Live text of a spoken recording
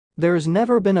There's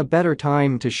never been a better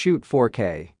time to shoot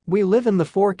 4K. We live in the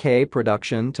 4K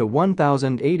production to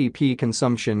 1080p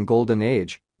consumption golden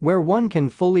age, where one can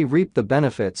fully reap the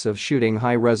benefits of shooting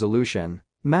high resolution,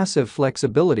 massive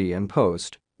flexibility in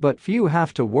post, but few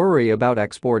have to worry about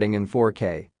exporting in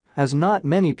 4K, as not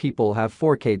many people have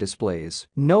 4K displays.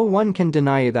 No one can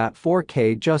deny that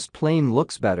 4K just plain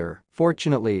looks better.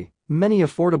 Fortunately, many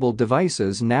affordable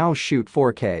devices now shoot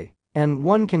 4K, and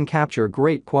one can capture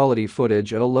great quality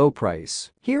footage at a low price.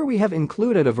 Here we have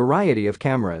included a variety of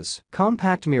cameras: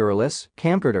 compact mirrorless,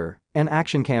 camcorder, and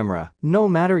action camera. No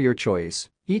matter your choice,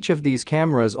 each of these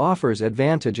cameras offers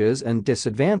advantages and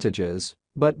disadvantages,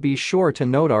 but be sure to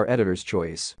note our editor's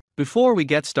choice. Before we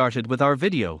get started with our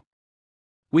video,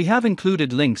 we have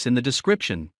included links in the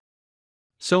description,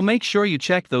 so make sure you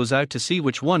check those out to see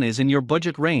which one is in your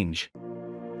budget range.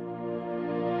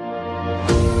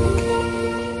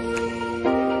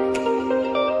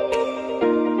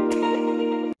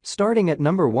 Starting at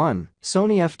number 1,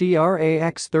 Sony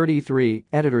FDRAX 33,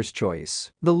 editor's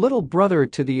choice. The little brother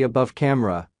to the above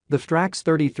camera, the FDRAX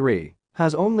 33,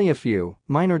 has only a few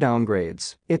minor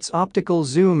downgrades. Its optical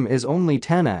zoom is only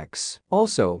 10x.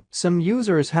 Also, some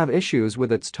users have issues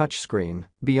with its touchscreen.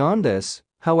 Beyond this,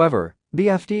 however, the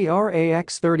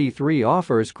FDRAX 33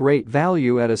 offers great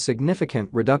value at a significant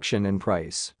reduction in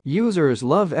price. Users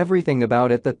love everything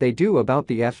about it that they do about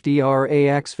the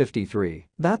FDRAX 53.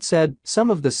 That said, some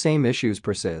of the same issues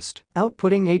persist.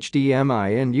 Outputting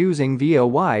HDMI and using via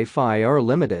Wi-Fi are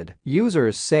limited.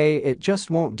 Users say it just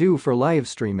won't do for live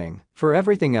streaming. For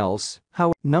everything else,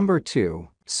 Number 2.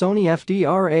 Sony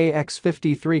FDRAX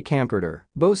 53 camcorder,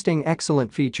 boasting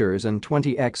excellent features and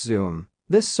 20x zoom.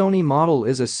 This Sony model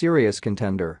is a serious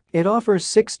contender. It offers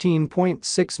 16.6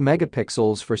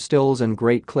 megapixels for stills and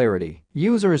great clarity.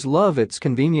 Users love its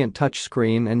convenient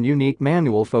touchscreen and unique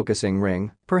manual focusing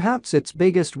ring. Perhaps its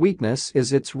biggest weakness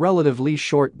is its relatively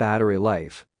short battery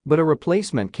life, but a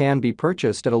replacement can be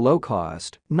purchased at a low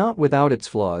cost, not without its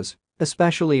flaws,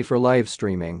 especially for live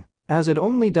streaming, as it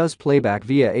only does playback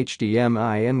via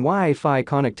HDMI and Wi-Fi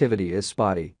connectivity is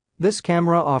spotty. This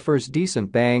camera offers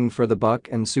decent bang for the buck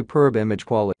and superb image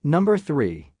quality. Number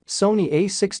 3. Sony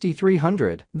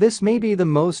A6300. This may be the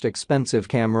most expensive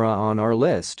camera on our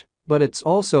list, but it's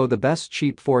also the best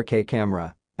cheap 4K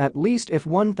camera, at least if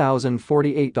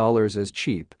 $1,048 is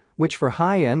cheap, which for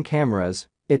high-end cameras,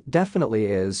 it definitely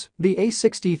is. The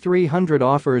A6300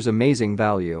 offers amazing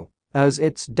value, as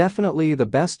it's definitely the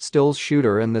best stills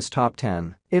shooter in this top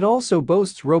 10. It also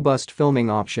boasts robust filming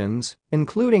options,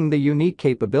 including the unique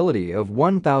capability of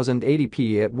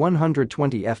 1080p at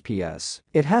 120 fps.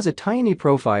 It has a tiny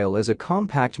profile as a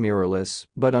compact mirrorless,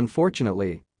 but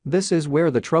unfortunately, this is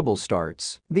where the trouble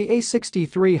starts. The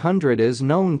A6300 is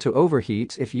known to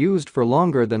overheat if used for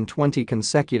longer than 20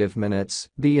 consecutive minutes.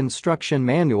 The instruction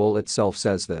manual itself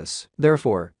says this.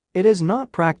 Therefore, it is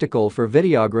not practical for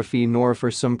videography nor for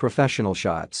some professional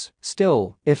shots.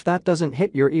 Still, if that doesn't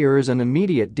hit your ears an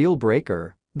immediate deal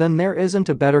breaker, then there isn't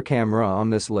a better camera on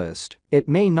this list. It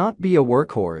may not be a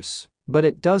workhorse, but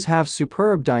it does have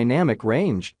superb dynamic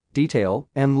range, detail,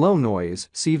 and low noise.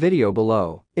 See video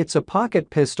below. It's a pocket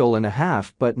pistol and a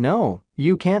half, but no,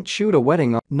 you can't shoot a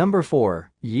wedding on. Number 4.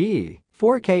 Yi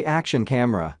 4K action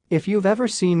camera. If you've ever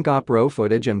seen GoPro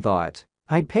footage and thought,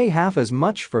 I'd pay half as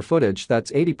much for footage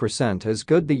that's 80% as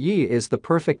good, the Yi is the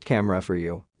perfect camera for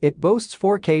you. It boasts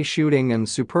 4K shooting and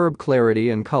superb clarity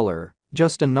and color,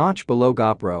 just a notch below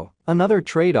GoPro. Another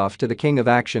trade-off to the king of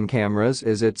action cameras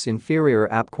is its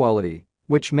inferior app quality,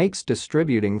 which makes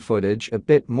distributing footage a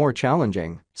bit more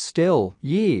challenging. Still,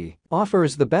 Yi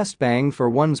offers the best bang for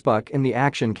one's buck in the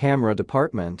action camera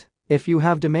department if you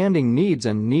have demanding needs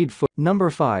and need footage. Number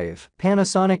 5.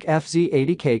 Panasonic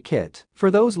FZ80K Kit. For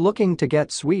those looking to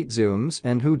get sweet zooms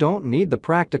and who don't need the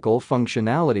practical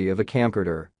functionality of a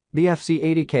camcorder, the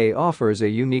FZ80K offers a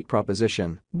unique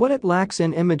proposition. What it lacks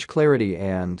in image clarity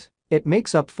and it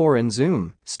makes up for in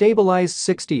zoom. Stabilized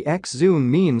 60x zoom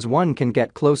means one can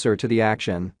get closer to the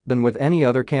action than with any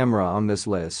other camera on this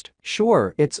list.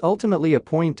 Sure, it's ultimately a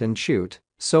point and shoot,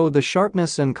 so the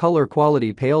sharpness and color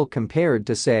quality pale compared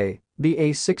to, say, the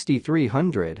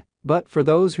A6300, but for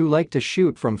those who like to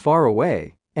shoot from far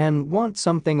away and want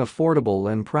something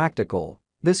affordable and practical,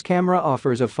 this camera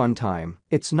offers a fun time.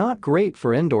 It's not great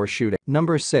for indoor shooting.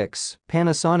 Number 6.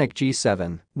 Panasonic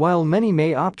G7. While many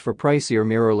may opt for pricier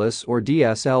mirrorless or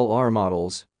DSLR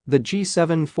models, the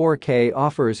G7 4K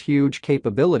offers huge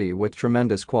capability with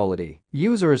tremendous quality.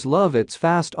 Users love its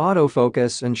fast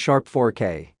autofocus and sharp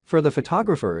 4K. For the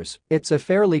photographers, it's a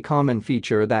fairly common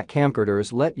feature that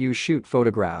camcorders let you shoot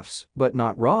photographs, but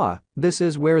not RAW. This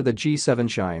is where the G7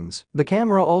 shines. The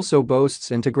camera also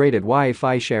boasts integrated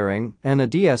Wi-Fi sharing and a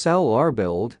DSLR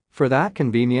build for that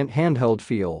convenient handheld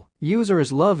feel.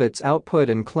 Users love its output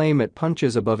and claim it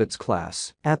punches above its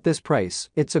class. At this price,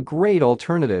 it's a great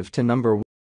alternative to number